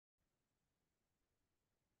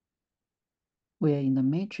We are in the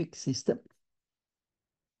matrix system.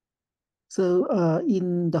 So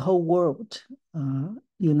in the whole world,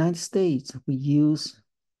 United States, we use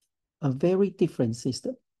a very different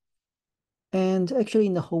system. And actually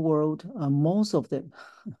in the whole world, most of them,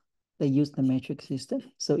 they use the matrix system.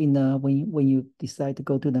 So when you decide to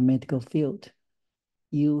go to the medical field,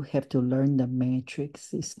 you have to learn the matrix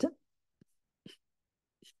system.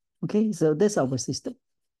 Okay, so that's our system.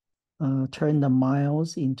 Turn the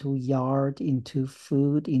miles into yard, into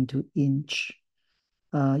foot, into inch.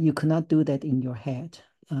 You cannot do that in your head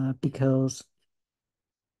because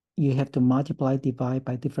you have to multiply, divide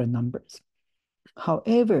by different numbers.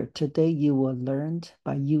 However, today you will learn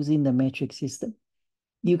by using the metric system.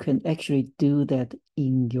 You can actually do that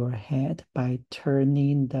in your head by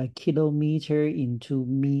turning the kilometer into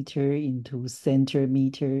meter, into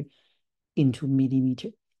centimeter, into millimeter,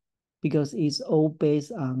 because it's all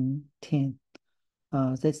based on 10.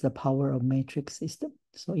 That's the power of matrix system.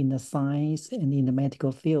 So in the science and in the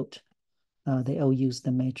medical field, they all use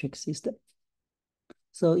the matrix system.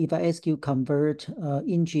 So if I ask you convert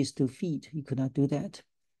inches to feet, you could not do that.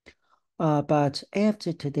 But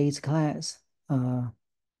after today's class,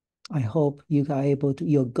 I hope you are able to,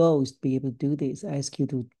 your goal is to be able to do this. I ask you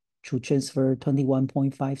to transfer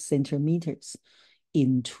 21.5 centimeters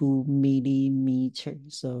into millimeter.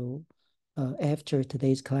 So after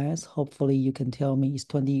today's class, hopefully you can tell me it's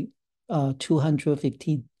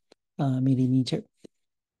 215 millimeter.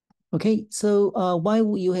 Okay, so why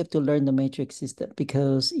would you have to learn the matrix system?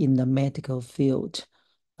 Because in the medical field,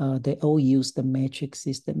 they all use the matrix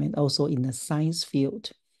system, and also in the science field,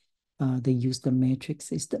 they use the matrix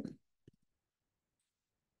system.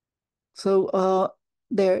 So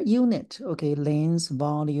their unit, okay, length,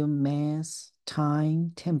 volume, mass,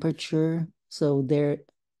 time, temperature. So their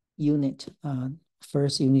unit,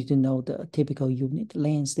 first you need to know the typical unit.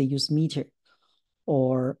 Length, they use meter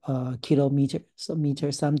or kilometer. So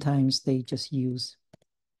meter, sometimes they just use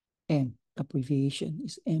M, abbreviation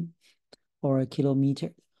is M, or a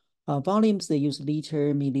kilometer. Volumes, they use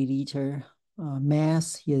liter, milliliter.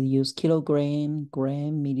 Mass, you use kilogram,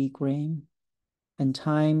 gram, milligram. And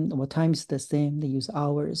time, well, time is the same. They use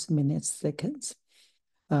hours, minutes, seconds.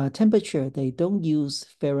 Temperature, they don't use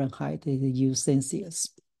Fahrenheit, they use Celsius.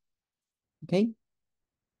 Okay.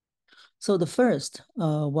 So the first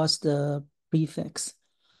was the prefix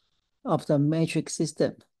of the matrix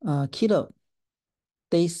system. Kilo,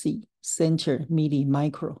 deci, center, milli,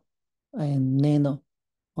 micro, and nano,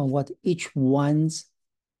 on what each one's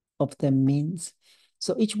of them means.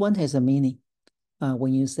 So each one has a meaning.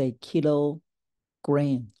 When you say kilogram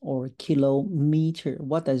or kilometer,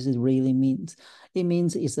 what does it really mean? It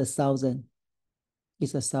means it's 1,000.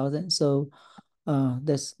 It's 1,000. So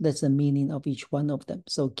that's the meaning of each one of them.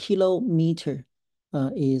 So kilometer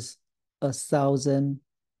is 1,000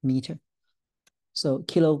 meter. So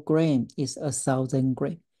kilogram is 1,000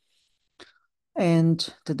 gram.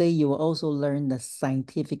 And today you will also learn the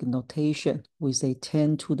scientific notation. We say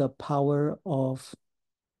 10 to the power of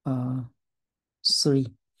 3.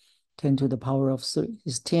 10 to the power of 3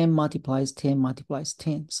 is 10 multiplies 10 multiplies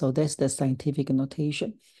 10. So that's the scientific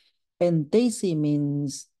notation. And deci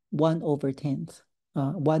means 1/10,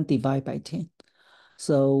 1 divided by 10.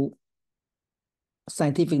 So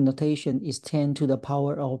scientific notation is 10 to the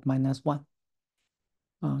power of -1,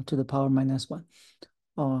 to the power -1.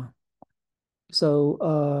 So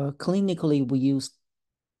clinically, we use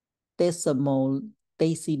decimal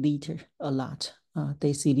deciliter a lot,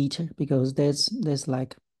 deciliter, because there's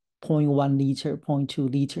like 0.1 liter, 0.2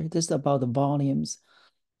 liter. That's about the volumes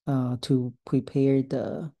to prepare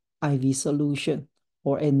the IV solution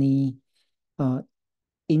or any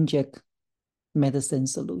inject medicine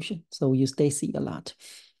solution. So we use deci a lot.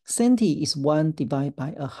 Centi is 1 divided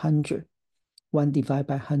by 100, 1 divided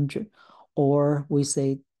by 100, or we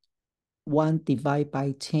say 1 divided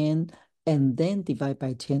by 10 and then divide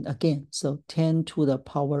by 10 again. So 10 to the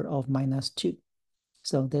power of -2.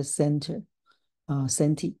 So that's center,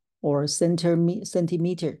 centi, or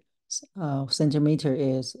centimeter. Centimeter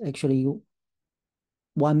is actually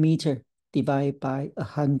 1 meter divided by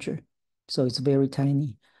 100. So it's very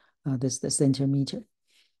tiny. That's the centimeter.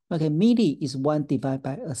 Okay, milli is 1 divided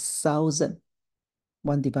by 1,000.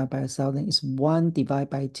 1 divided by 1,000 is 1 divided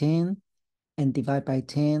by 10 and divide by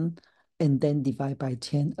 10 and then divide by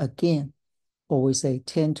 10 again. Or we say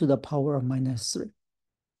 10 to the power of -3.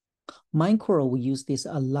 Micro, we use this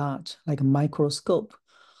a lot, like a microscope.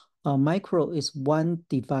 Micro is 1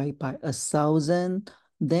 divided by 1,000,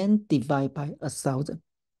 then divide by 1,000.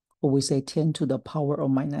 Or we say 10 to the power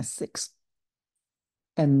of -6.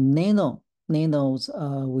 And nano nanos,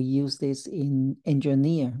 we use this in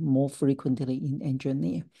engineer, more frequently in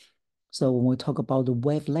engineer. So when we talk about the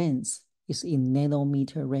wavelengths, it's in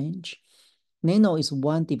nanometer range. Nano is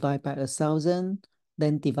 1 divided by 1,000,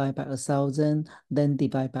 then divide by 1,000, then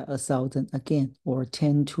divide by 1,000 again, or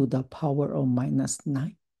 10 to the power of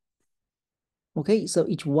 -9. Okay, so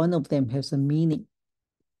each one of them has a meaning.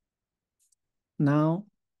 Now,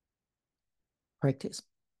 practice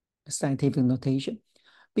scientific notation.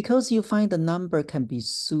 Because you find the number can be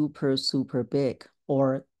super, super big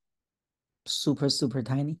or super, super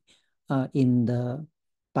tiny in the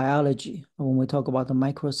biology. When we talk about the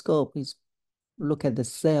microscope, is look at the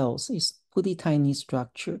cells, it's pretty tiny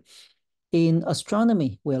structure. In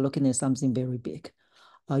astronomy, we're looking at something very big.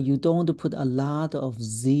 You don't want to put a lot of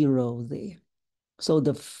zero there. So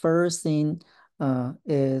the first thing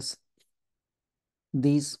is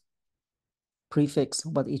this prefix,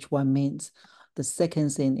 what each one means. The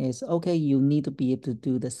second thing is, okay, you need to be able to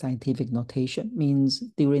do the scientific notation, means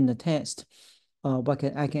during the test.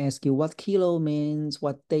 I can ask you what kilo means,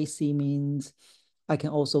 what deci means. I can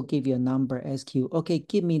also give you a number, ask you, okay,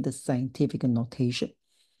 give me the scientific notation.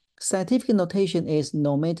 Scientific notation is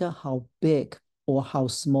no matter how big or how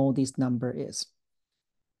small this number is.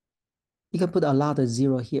 You can put a lot of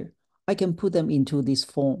zero here. I can put them into this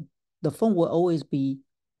form. The form will always be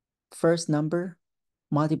first number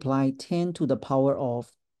multiply 10 to the power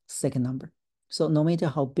of second number. So no matter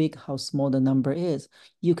how big, how small the number is,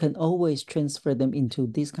 you can always transfer them into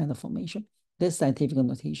this kind of formation. That's scientific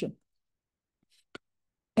notation.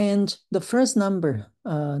 And the first number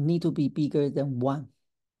need to be bigger than 1.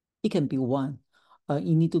 It can be 1. It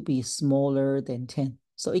need to be smaller than 10.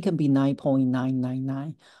 So it can be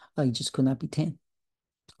 9.999. It just could not be 10.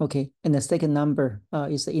 Okay, and the second number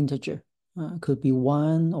is the integer. Could be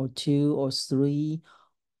 1 or 2 or 3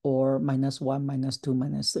 or -1, -2,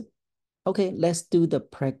 -3. Okay, let's do the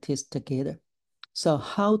practice together. So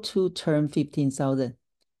how to turn 15,000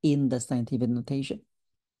 in the scientific notation.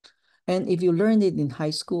 And if you learned it in high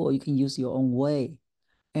school, you can use your own way.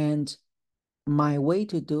 And my way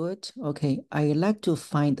to do it, okay, I like to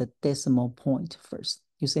find the decimal point first.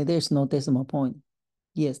 You say there's no decimal point.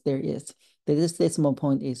 Yes, there is. The decimal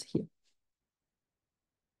point is here,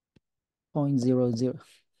 0.00.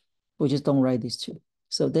 We just don't write these two.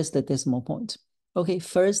 So that's the decimal point. Okay,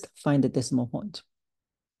 first find the decimal point.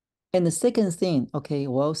 And the second thing, okay,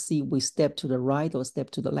 well, see, we step to the right or step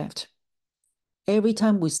to the left. Every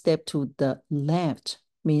time we step to the left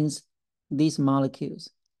means these molecules,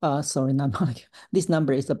 sorry, not molecule, this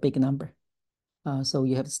number is a big number. So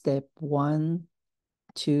you have step 1,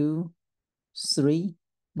 2, 3.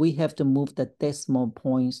 We have to move the decimal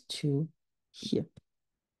points to here.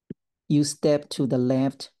 You step to the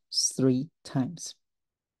left 3 times.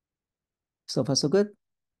 So far, so good.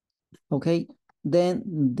 Okay, then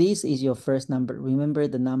this is your first number. Remember,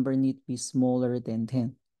 the number need to be smaller than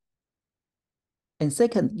 10. And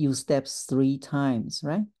second, you step 3 times,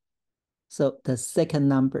 right? So the second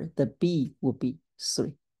number, the B, would be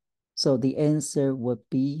 3. So the answer would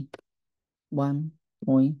be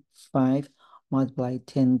 1.5 multiply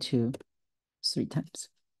 10 to 3 times.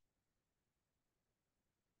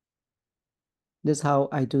 This is how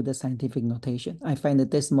I do the scientific notation. I find the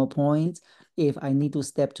decimal points. If I need to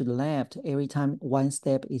step to the left, every time one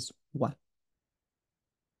step is 1.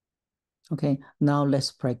 Okay, now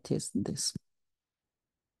let's practice this.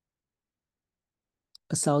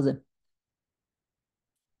 1,000.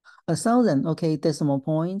 1,000, okay, decimal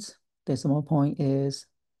points. Decimal point is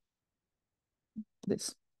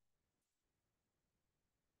this.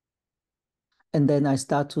 And then I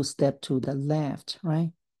start to step to the left,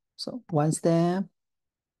 right? So 1 step,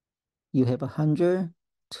 you have 100.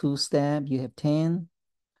 2 step, you have 10.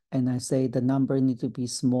 And I say the number need to be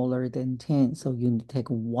smaller than 10. So you need to take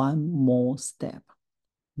 1 more step.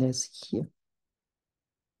 That's here.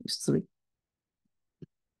 It's 3.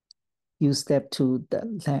 You step to the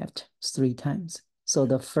left 3 times. So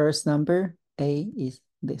the first number, A, is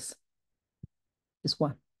this. Is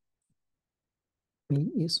 1. A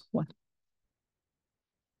is 1.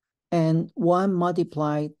 And 1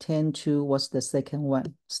 multiply 10 to what's the second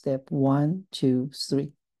one? Step 1, 2,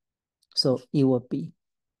 3. So it will be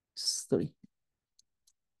 3.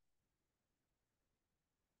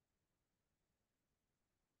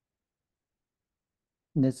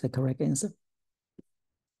 That's the correct answer.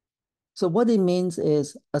 So what it means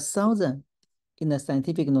is 1,000 in the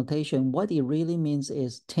scientific notation. What it really means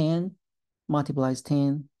is 10 multiplies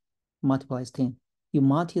 10 multiplies 10. You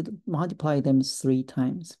multiply them 3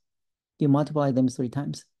 times. You multiply them 3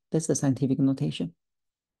 times. That's the scientific notation.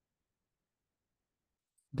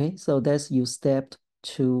 Okay, so that's you stepped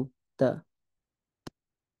to the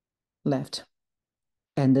left.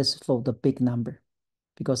 And this for the big number,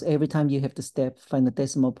 because every time you have to step, find the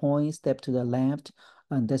decimal point, step to the left,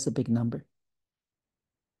 and that's a big number.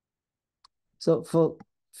 So for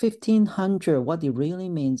 1500, what it really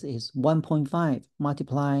means is 1.5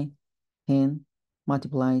 multiply 10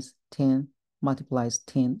 multiplies 10 multiplies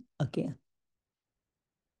 10 again.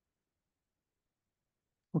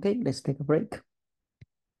 Okay, let's take a break.